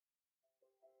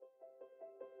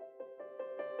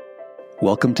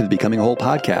Welcome to the Becoming Whole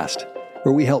podcast,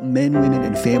 where we help men, women,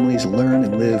 and families learn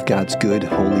and live God's good,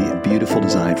 holy, and beautiful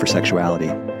design for sexuality.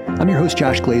 I'm your host,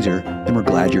 Josh Glazer, and we're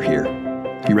glad you're here.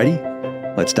 You ready?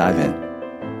 Let's dive in.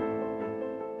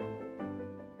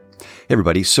 Hey,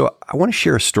 everybody. So I want to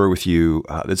share a story with you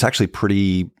that's actually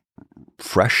pretty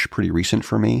fresh, pretty recent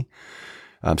for me.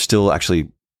 I'm still actually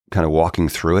kind of walking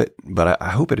through it, but I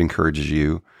hope it encourages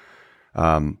you.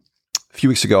 A few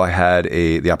weeks ago, I had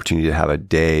the opportunity to have a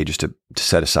day just to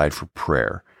set aside for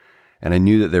prayer. And I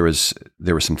knew that there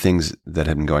were some things that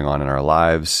had been going on in our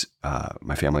lives,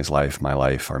 my family's life, my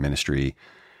life, our ministry,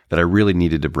 that I really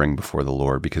needed to bring before the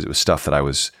Lord because it was stuff that I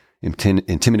was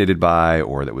intimidated by,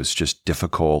 or that was just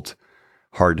difficult,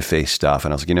 hard to face stuff.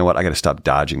 And I was like, you know what? I got to stop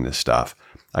dodging this stuff.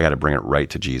 I got to bring it right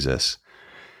to Jesus.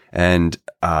 And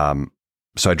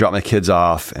so I dropped my kids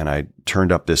off and I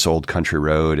turned up this old country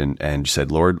road and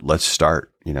said, Lord, let's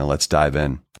start, let's dive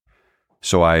in.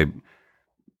 So I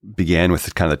began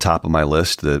with kind of the top of my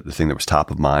list, the thing that was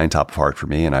top of mind, top of heart for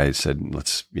me. And I said,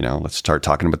 let's start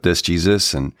talking about this,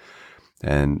 Jesus. And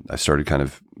I started kind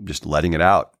of just letting it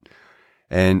out.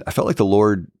 And I felt like the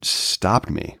Lord stopped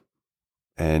me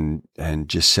and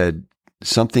just said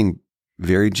something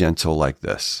very gentle like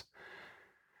this.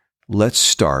 Let's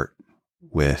start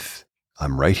with,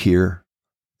 I'm right here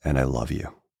and I love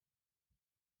you.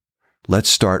 Let's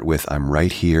start with, I'm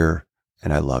right here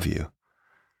and I love you.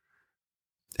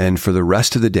 And for the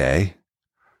rest of the day,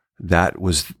 that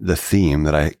was the theme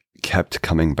that I kept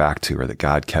coming back to, or that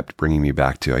God kept bringing me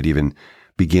back to. I'd even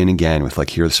begin again with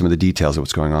here are some of the details of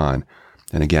what's going on.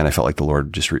 And again, I felt like the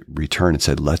Lord just returned and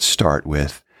said, let's start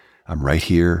with, I'm right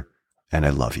here and I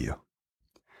love you.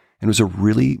 And it was a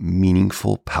really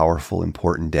meaningful, powerful,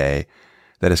 important day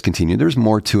that has continued. There's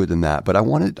more to it than that, but I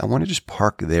want to just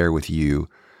park there with you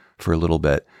for a little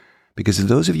bit, because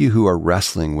those of you who are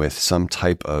wrestling with some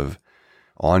type of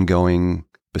ongoing,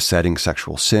 besetting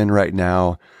sexual sin right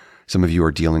now, some of you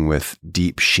are dealing with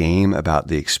deep shame about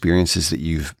the experiences that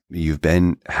you've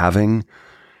been having,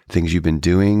 things you've been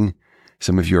doing.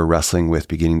 Some of you are wrestling with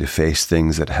beginning to face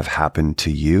things that have happened to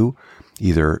you,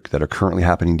 either that are currently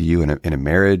happening to you in a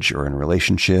marriage or in a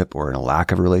relationship or in a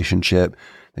lack of a relationship,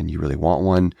 and you really want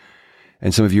one.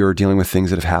 And some of you are dealing with things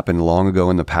that have happened long ago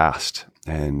in the past,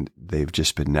 and they've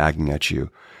just been nagging at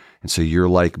you. And so you're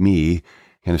like me,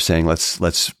 kind of saying, let's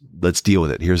deal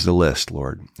with it. Here's the list,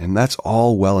 Lord. And that's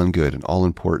all well and good and all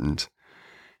important.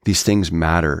 These things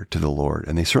matter to the Lord,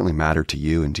 and they certainly matter to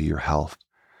you and to your health.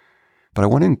 But I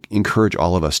want to encourage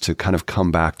all of us to kind of come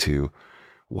back to,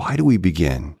 why do we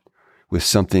begin with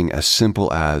something as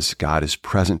simple as God is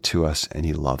present to us and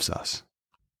he loves us?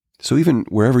 So even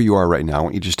wherever you are right now, I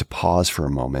want you just to pause for a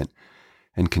moment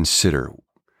and consider,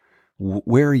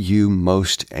 where are you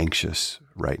most anxious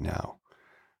right now?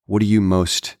 What are you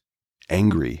most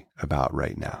angry about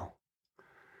right now?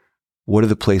 What are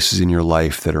the places in your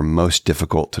life that are most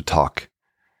difficult to talk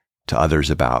to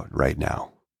others about right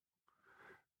now?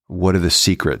 What are the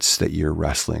secrets that you're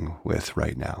wrestling with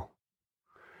right now?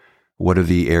 What are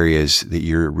the areas that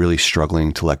you're really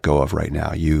struggling to let go of right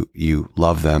now? You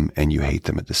love them and you hate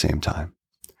them at the same time.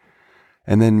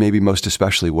 And then maybe most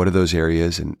especially, what are those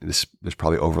areas, and there's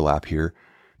probably overlap here,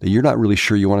 that you're not really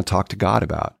sure you want to talk to God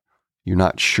about? You're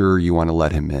not sure you want to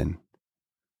let him in.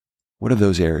 What are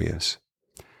those areas?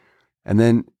 And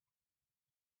then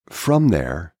from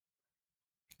there,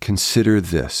 consider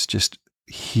this, just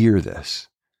hear this.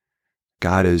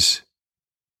 God is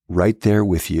right there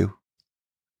with you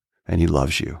and he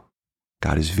loves you.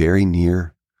 God is very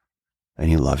near and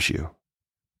he loves you.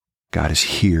 God is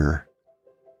here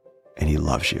and he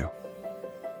loves you.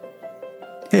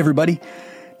 Hey, everybody.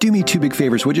 Do me two big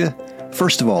favors, would you?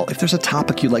 First of all, if there's a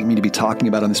topic you'd like me to be talking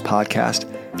about on this podcast,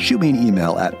 shoot me an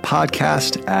email at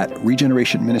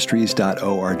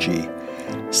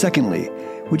podcast@regenerationministries.org. Secondly,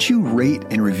 would you rate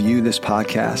and review this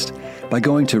podcast by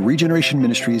going to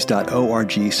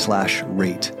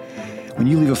regenerationministries.org/rate? When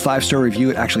you leave a 5-star review,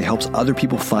 it actually helps other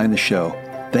people find the show.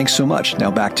 Thanks so much. Now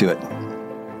back to it.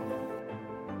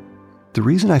 The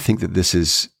reason I think that this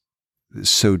is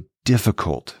so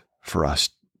difficult for us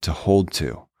to hold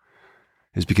to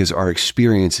is because our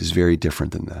experience is very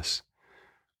different than this.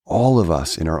 All of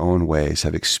us in our own ways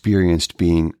have experienced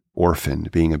being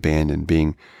orphaned, being abandoned,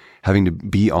 having to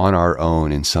be on our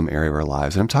own in some area of our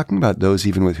lives. And I'm talking about those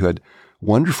even who had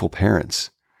wonderful parents,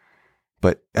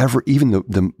 but even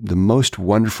the most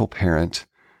wonderful parent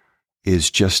is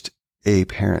just a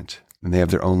parent, and they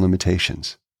have their own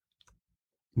limitations.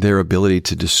 Their ability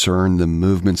to discern the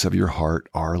movements of your heart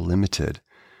are limited.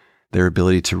 Their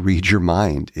ability to read your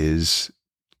mind is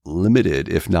limited,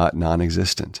 if not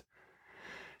non-existent.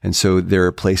 And so there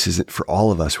are places that for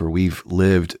all of us where we've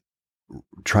lived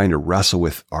trying to wrestle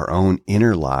with our own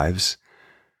inner lives,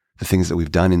 the things that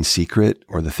we've done in secret,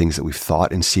 or the things that we've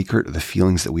thought in secret, or the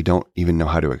feelings that we don't even know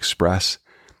how to express.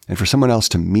 And for someone else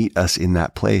to meet us in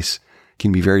that place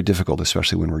can be very difficult,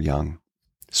 especially when we're young.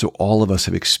 So all of us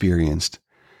have experienced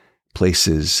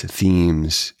places,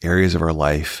 themes, areas of our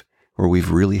life where we've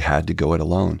really had to go it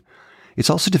alone. It's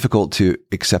also difficult to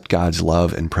accept God's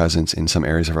love and presence in some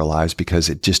areas of our lives because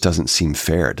it just doesn't seem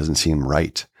fair. It doesn't seem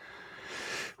right.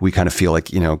 We kind of feel like,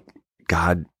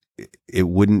 God, it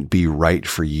wouldn't be right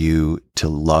for you to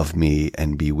love me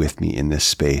and be with me in this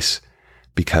space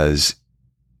because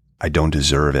I don't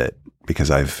deserve it, because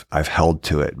I've held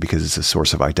to it, because it's a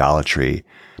source of idolatry,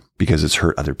 because it's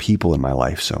hurt other people in my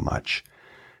life so much,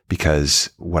 because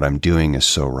what I'm doing is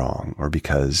so wrong, or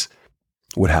because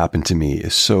what happened to me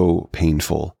is so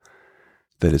painful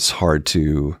that it's hard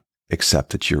to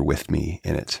accept that you're with me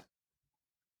in it.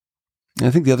 And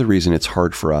I think the other reason it's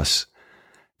hard for us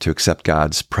to accept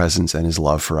God's presence and his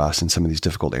love for us in some of these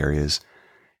difficult areas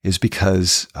is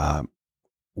because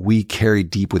we carry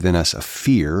deep within us a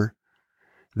fear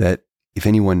that if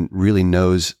anyone really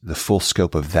knows the full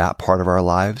scope of that part of our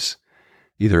lives,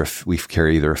 either we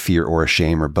carry either a fear or a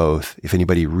shame or both. If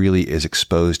anybody really is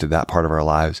exposed to that part of our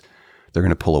lives, they're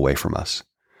going to pull away from us,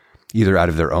 either out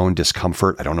of their own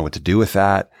discomfort. I don't know what to do with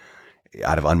that.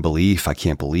 Out of unbelief. I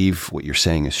can't believe what you're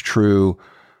saying is true,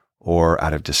 or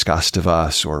out of disgust of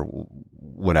us, or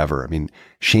whatever. I mean,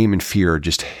 shame and fear are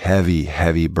just heavy,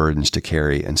 heavy burdens to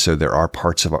carry. And so there are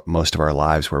parts of most of our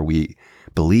lives where we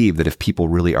believe that if people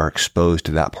really are exposed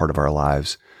to that part of our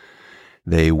lives,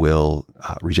 they will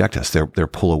reject us. They'll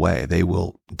pull away. They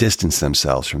will distance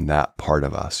themselves from that part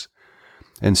of us.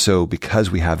 And so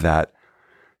because we have that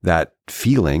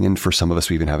feeling, and for some of us,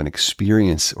 we even have an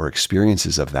experience or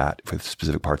experiences of that with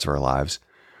specific parts of our lives,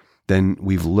 then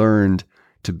we've learned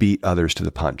to beat others to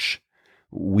the punch.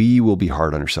 We will be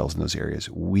hard on ourselves in those areas.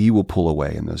 We will pull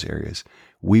away in those areas.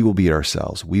 We will beat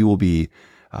ourselves. We will be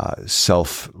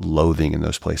self-loathing in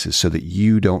those places so that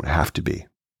you don't have to be.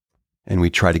 And we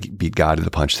try to beat God to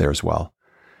the punch there as well.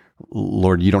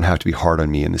 Lord, you don't have to be hard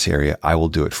on me in this area. I will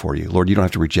do it for you. Lord, you don't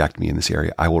have to reject me in this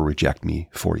area. I will reject me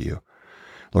for you.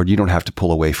 Lord, you don't have to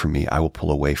pull away from me. I will pull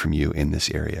away from you in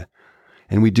this area.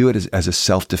 And we do it as a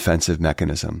self-defensive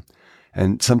mechanism.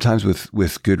 And sometimes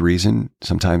with good reason,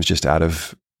 sometimes just out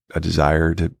of a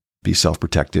desire to be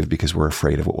self-protective because we're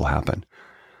afraid of what will happen.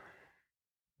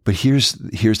 But here's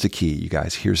the key, you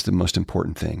guys. Here's the most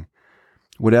important thing.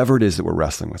 Whatever it is that we're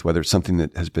wrestling with, whether it's something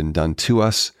that has been done to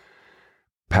us,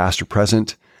 past or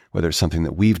present, whether it's something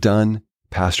that we've done,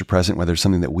 past or present, whether it's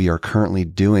something that we are currently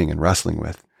doing and wrestling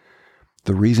with,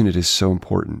 the reason it is so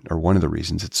important, or one of the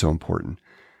reasons it's so important,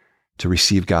 to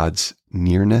receive God's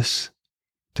nearness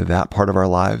to that part of our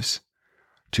lives,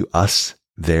 to us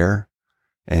there,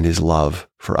 and his love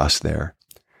for us there,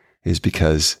 is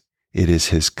because it is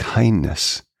his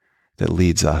kindness that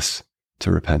leads us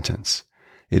to repentance.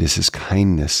 It is his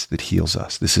kindness that heals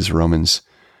us. This is Romans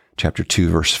chapter 2,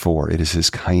 verse 4. It is his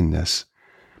kindness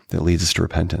that leads us to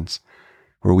repentance.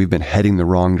 Where we've been heading the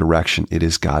wrong direction, it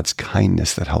is God's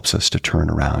kindness that helps us to turn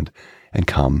around and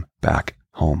come back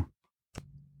home.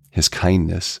 His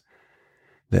kindness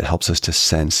that helps us to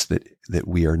sense that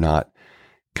we are not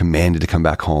commanded to come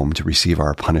back home to receive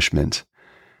our punishment,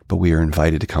 but we are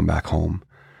invited to come back home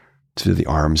to the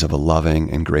arms of a loving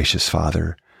and gracious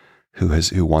Father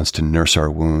who wants to nurse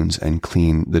our wounds and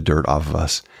clean the dirt off of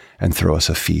us and throw us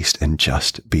a feast and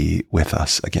just be with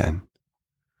us again.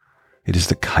 It is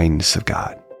the kindness of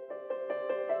God.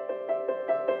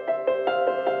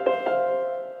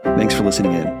 Thanks for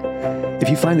listening in. If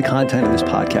you find the content of this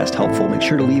podcast helpful, make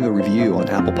sure to leave a review on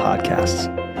Apple Podcasts.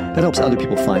 That helps other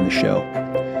people find the show.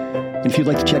 And if you'd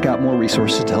like to check out more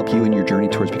resources to help you in your journey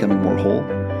towards becoming more whole,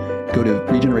 go to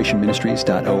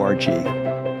regenerationministries.org.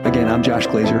 Again, I'm Josh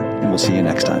Glazer, and we'll see you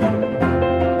next time.